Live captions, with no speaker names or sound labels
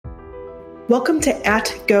Welcome to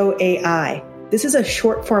At Go AI. This is a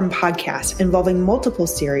short-form podcast involving multiple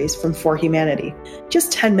series from For Humanity,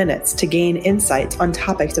 just 10 minutes to gain insights on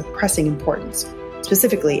topics of pressing importance,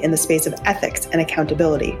 specifically in the space of ethics and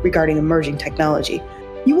accountability regarding emerging technology.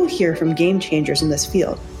 You will hear from game changers in this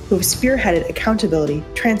field who have spearheaded accountability,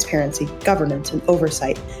 transparency, governance, and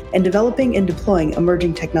oversight, and developing and deploying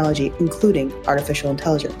emerging technology, including artificial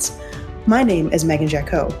intelligence. My name is Megan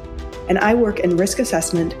Jacot, and I work in risk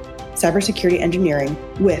assessment, cybersecurity engineering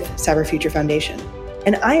with Cyber Future Foundation.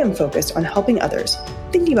 And I am focused on helping others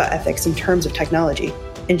thinking about ethics in terms of technology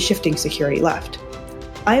and shifting security left.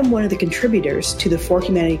 I am one of the contributors to the For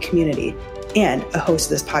Humanity community and a host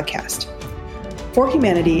of this podcast. For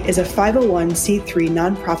Humanity is a 501c3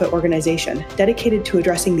 nonprofit organization dedicated to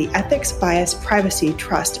addressing the ethics, bias, privacy,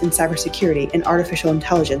 trust, and cybersecurity in artificial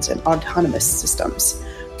intelligence and autonomous systems.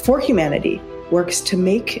 For Humanity works to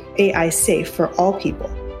make AI safe for all people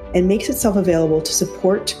and makes itself available to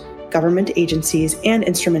support government agencies and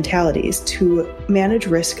instrumentalities to manage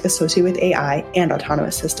risk associated with AI and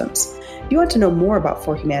autonomous systems. If you want to know more about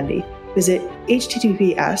For Humanity, visit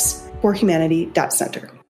https://forhumanity.center.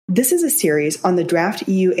 This is a series on the draft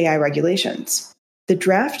EU AI regulations. The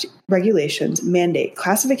draft regulations mandate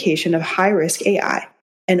classification of high-risk AI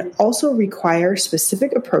and also require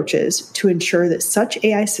specific approaches to ensure that such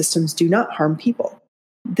AI systems do not harm people.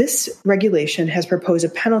 This regulation has proposed a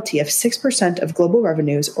penalty of 6% of global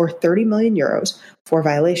revenues or 30 million euros for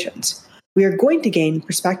violations. We are going to gain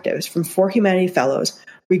perspectives from For Humanity fellows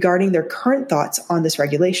regarding their current thoughts on this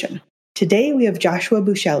regulation. Today we have Joshua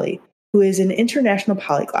Buscelli, who is an international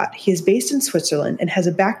polyglot. He is based in Switzerland and has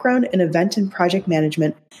a background in event and project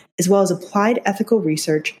management, as well as applied ethical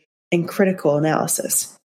research and critical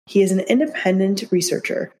analysis. He is an independent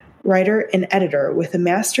researcher, writer, and editor with a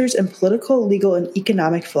master's in political, legal, and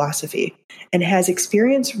economic philosophy, and has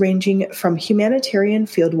experience ranging from humanitarian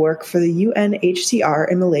fieldwork for the UNHCR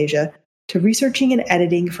in Malaysia to researching and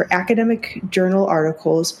editing for academic journal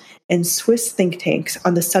articles and Swiss think tanks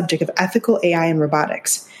on the subject of ethical AI and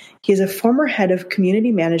robotics. He is a former head of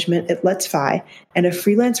community management at Let's Fi and a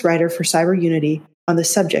freelance writer for Cyber Unity on the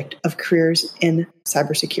subject of careers in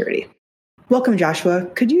cybersecurity. Welcome, Joshua.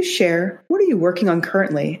 Could you share what are you working on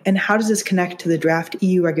currently, and how does this connect to the draft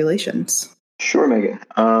EU regulations? Sure, Megan.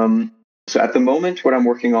 So at the moment, what I'm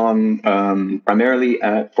working on primarily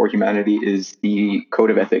at For Humanity is the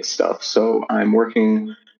code of ethics stuff. So I'm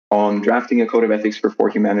working on drafting a code of ethics for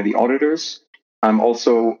Humanity auditors. I'm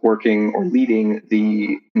also working or leading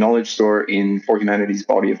the knowledge store in For Humanity's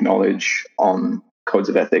body of knowledge on codes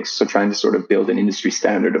of ethics. So trying to sort of build an industry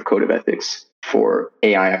standard of code of ethics for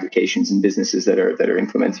AI applications and businesses that are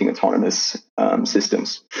implementing autonomous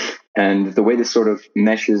systems. And the way this sort of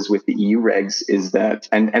meshes with the EU regs is that,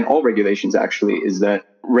 and all regulations actually, is that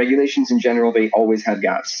regulations in general, they always have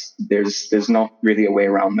gaps. There's not really a way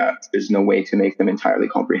around that. There's no way to make them entirely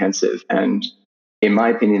comprehensive. And in my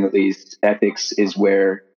opinion, at least, ethics is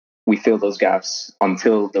where we fill those gaps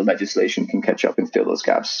until the legislation can catch up and fill those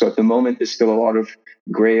gaps. So at the moment, there's still a lot of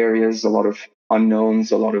gray areas, a lot of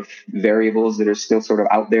unknowns, a lot of variables that are still sort of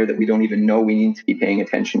out there that we don't even know we need to be paying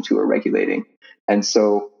attention to or regulating. And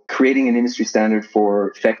so creating an industry standard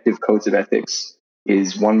for effective codes of ethics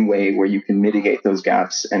is one way where you can mitigate those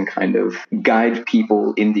gaps and kind of guide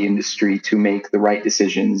people in the industry to make the right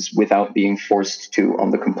decisions without being forced to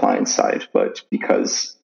on the compliance side, but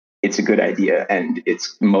because it's a good idea and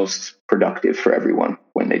it's most productive for everyone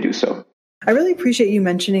when they do so. I really appreciate you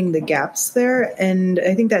mentioning the gaps there, and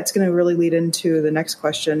I think that's going to really lead into the next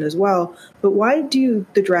question as well. But why do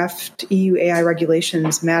the draft EU AI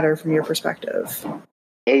regulations matter from your perspective?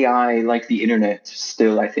 AI, like the internet,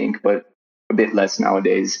 still, I think, but a bit less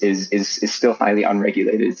nowadays, is still highly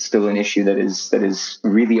unregulated. It's still an issue that is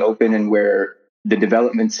really open, and where the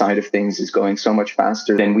development side of things is going so much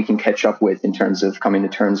faster than we can catch up with in terms of coming to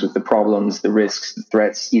terms with the problems, the risks, the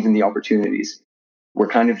threats, even the opportunities. We're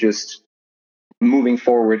kind of just moving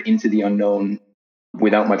forward into the unknown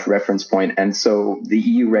without much reference point. And so the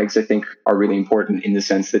EU regs, I think, are really important in the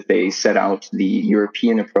sense that they set out the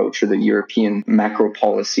European approach or the European macro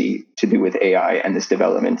policy to do with AI and this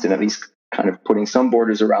development, and at least kind of putting some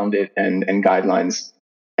borders around it and guidelines,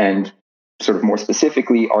 and sort of more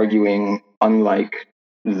specifically arguing, unlike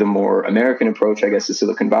the more American approach, I guess the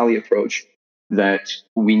Silicon Valley approach, that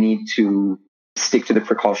we need to stick to the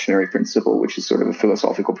precautionary principle, which is sort of a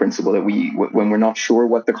philosophical principle that when we're not sure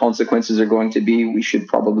what the consequences are going to be, we should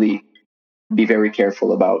probably be very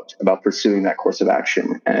careful about pursuing that course of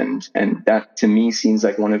action. And that to me seems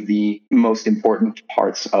like one of the most important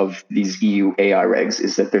parts of these EU AI regs,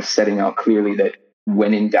 is that they're setting out clearly that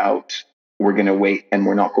when in doubt, we're going to wait and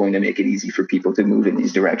we're not going to make it easy for people to move in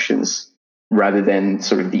these directions, rather than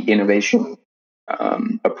sort of the innovation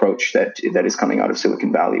approach that is coming out of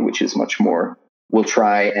Silicon Valley, which is much more, we'll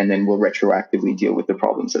try and then we'll retroactively deal with the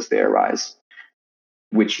problems as they arise,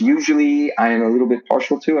 which usually I am a little bit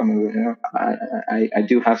partial to. I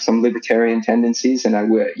do have some libertarian tendencies, and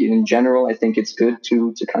in general, I think it's good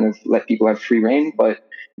to kind of let people have free reign. But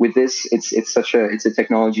with this, it's a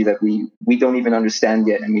technology that we don't even understand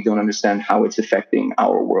yet, and we don't understand how it's affecting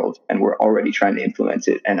our world, and we're already trying to implement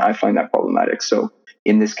it, and I find that problematic. So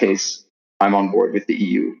in this case, I'm on board with the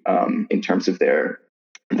EU in terms of their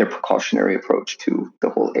precautionary approach to the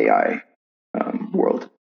whole AI world.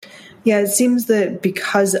 Yeah, it seems that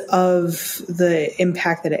because of the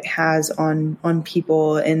impact that it has on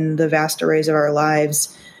people in the vast arrays of our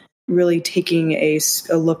lives, really taking a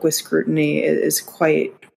look with scrutiny is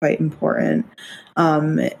quite important.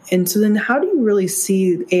 And so then how do you really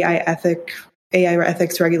see AI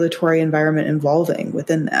ethics regulatory environment evolving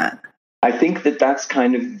within that? I think that that's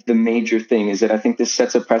kind of the major thing, is that I think this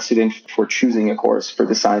sets a precedent for choosing a course, for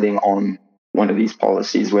deciding on one of these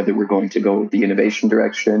policies, whether we're going to go the innovation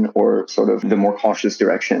direction or sort of the more cautious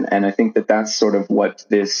direction. And I think that that's sort of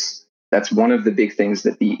that's one of the big things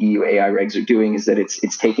that the EU AI regs are doing, is that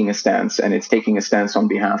it's taking a stance, and it's taking a stance on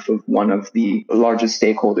behalf of one of the largest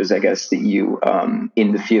stakeholders, I guess, the EU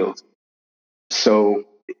in the field. So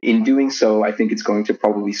in doing so, I think it's going to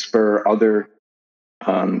probably spur other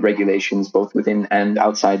regulations, both within and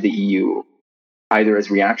outside the EU, either as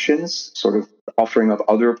reactions, sort of offering up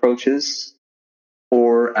other approaches,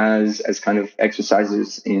 or as kind of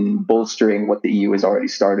exercises in bolstering what the EU has already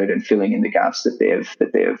started and filling in the gaps that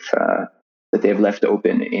they have left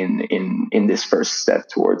open in this first step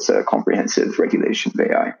towards a comprehensive regulation of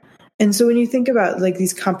AI. And so when you think about like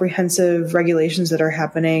these comprehensive regulations that are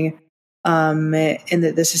happening, and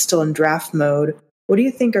that this is still in draft mode, what do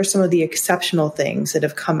you think are some of the exceptional things that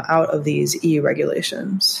have come out of these EU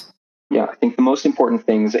regulations? Yeah, I think the most important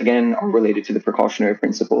things, again, are related to the precautionary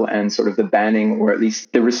principle and sort of the banning, or at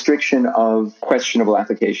least the restriction of questionable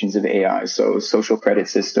applications of AI. So social credit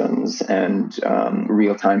systems and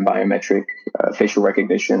real-time biometric facial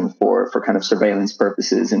recognition for kind of surveillance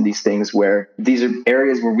purposes, and these things where these are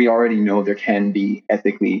areas where we already know there can be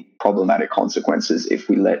ethically problematic consequences if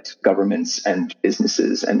we let governments and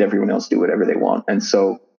businesses and everyone else do whatever they want. And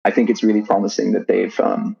so I think it's really promising that they've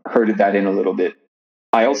herded that in a little bit.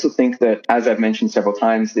 I also think that, as I've mentioned several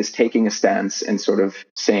times, this taking a stance and sort of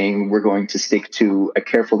saying we're going to stick to a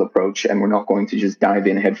careful approach and we're not going to just dive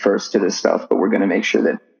in head first to this stuff, but we're going to make sure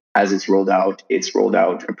that as it's rolled out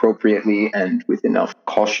appropriately and with enough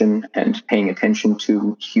caution and paying attention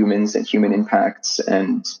to humans and human impacts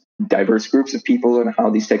and diverse groups of people and how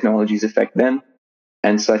these technologies affect them.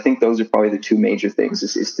 And so I think those are probably the two major things,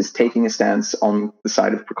 is this taking a stance on the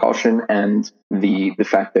side of precaution, and the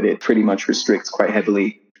fact that it pretty much restricts quite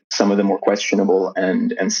heavily some of the more questionable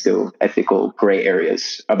and still ethical gray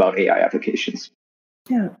areas about AI applications.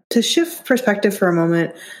 Yeah. To shift perspective for a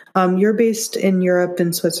moment, you're based in Europe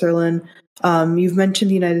and Switzerland. You've mentioned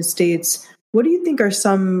the United States. What do you think are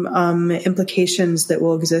some implications that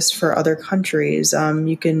will exist for other countries?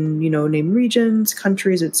 You can, name regions,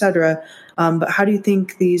 countries, etc. But how do you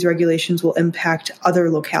think these regulations will impact other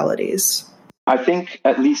localities? I think,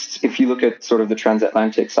 at least if you look at sort of the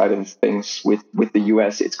transatlantic side of things with the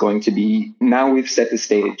US, it's going to be, now we've set the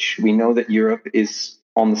stage. We know that Europe is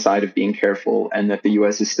on the side of being careful and that the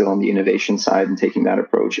US is still on the innovation side and taking that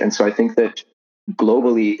approach. And so I think that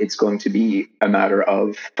globally, it's going to be a matter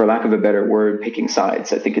of, for lack of a better word, picking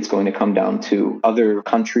sides. I think it's going to come down to other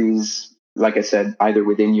countries, like I said, either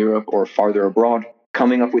within Europe or farther abroad,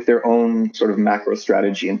 coming up with their own sort of macro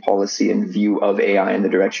strategy and policy and view of AI and the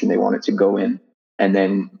direction they want it to go in, and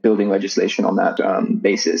then building legislation on that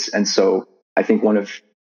basis. And so I think one of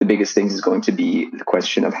the biggest things is going to be the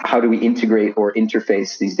question of how do we integrate or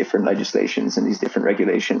interface these different legislations and these different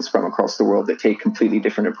regulations from across the world that take completely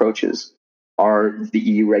different approaches. Are the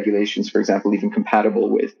EU regulations, for example, even compatible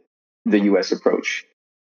with the US approach?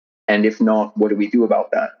 And if not, what do we do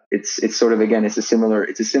about that? It's sort of, again, it's a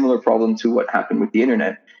similar problem to what happened with the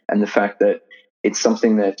internet, and the fact that it's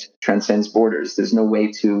something that transcends borders. There's no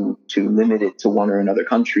way to limit it to one or another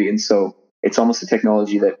country. And so it's almost a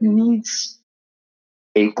technology that needs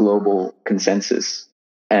a global consensus.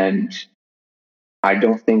 And I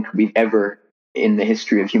don't think we've ever in the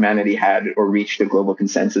history of humanity had or reached a global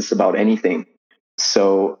consensus about anything.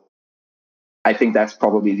 So I think that's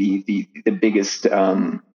probably the biggest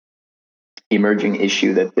emerging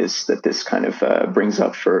issue that this kind of brings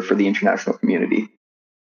up for the international community.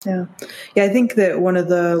 Yeah. Yeah, I think that one of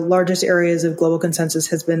the largest areas of global consensus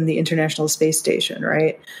has been the International Space Station,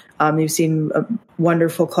 right? You've seen a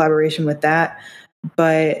wonderful collaboration with that,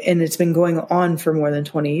 and it's been going on for more than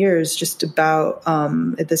 20 years, just about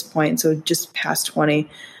at this point, so just past 20.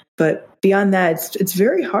 But beyond that, it's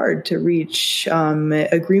very hard to reach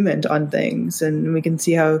agreement on things. And we can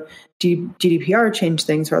see how GDPR changed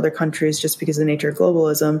things for other countries just because of the nature of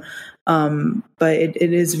globalism. But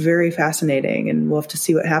it is very fascinating, and we'll have to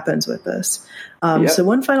see what happens with this. So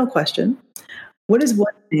one final question. What is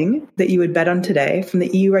one thing that you would bet on today from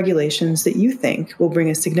the EU regulations that you think will bring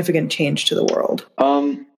a significant change to the world?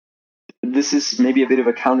 This is maybe a bit of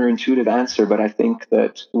a counterintuitive answer, but I think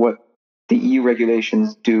that what the EU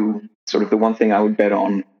regulations do, sort of the one thing I would bet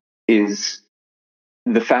on, is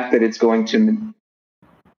the fact that it's going to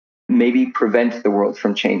maybe prevent the world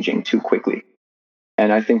from changing too quickly.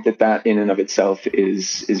 And I think that in and of itself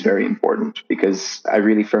is very important, because I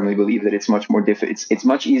really firmly believe that it's much more difficult. It's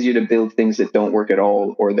much easier to build things that don't work at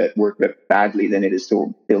all or that work badly than it is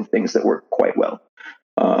to build things that work quite well.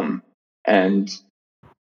 And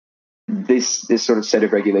this sort of set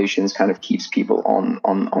of regulations kind of keeps people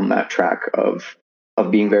on that track of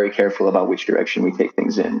being very careful about which direction we take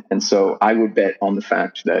things in. And so I would bet on the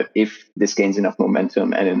fact that if this gains enough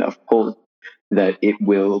momentum and enough pull, that it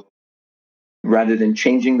will, rather than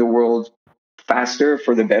changing the world faster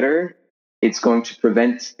for the better, it's going to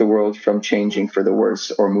prevent the world from changing for the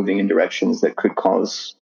worse or moving in directions that could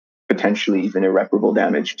cause potentially even irreparable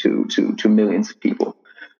damage to millions of people.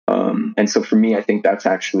 And so for me, I think that's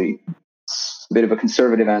actually a bit of a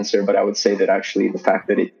conservative answer, but I would say that actually the fact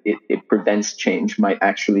that it prevents change might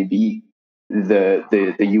actually be the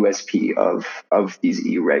USP of these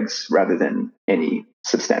EU regs, rather than any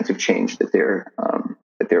substantive change that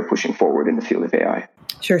they're pushing forward in the field of AI.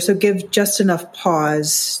 Sure. So give just enough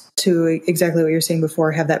pause to exactly what you're saying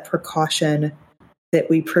before, have that precaution that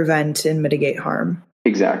we prevent and mitigate harm.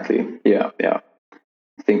 Exactly. Yeah.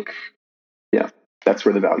 I think, that's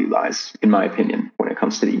where the value lies, in my opinion, when it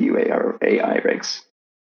comes to the EU AI regs.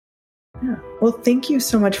 Yeah. Well, thank you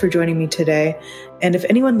so much for joining me today. And if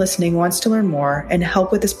anyone listening wants to learn more and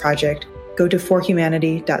help with this project, go to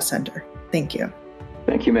forhumanity.center. Thank you.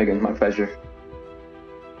 Thank you, Megan. My pleasure.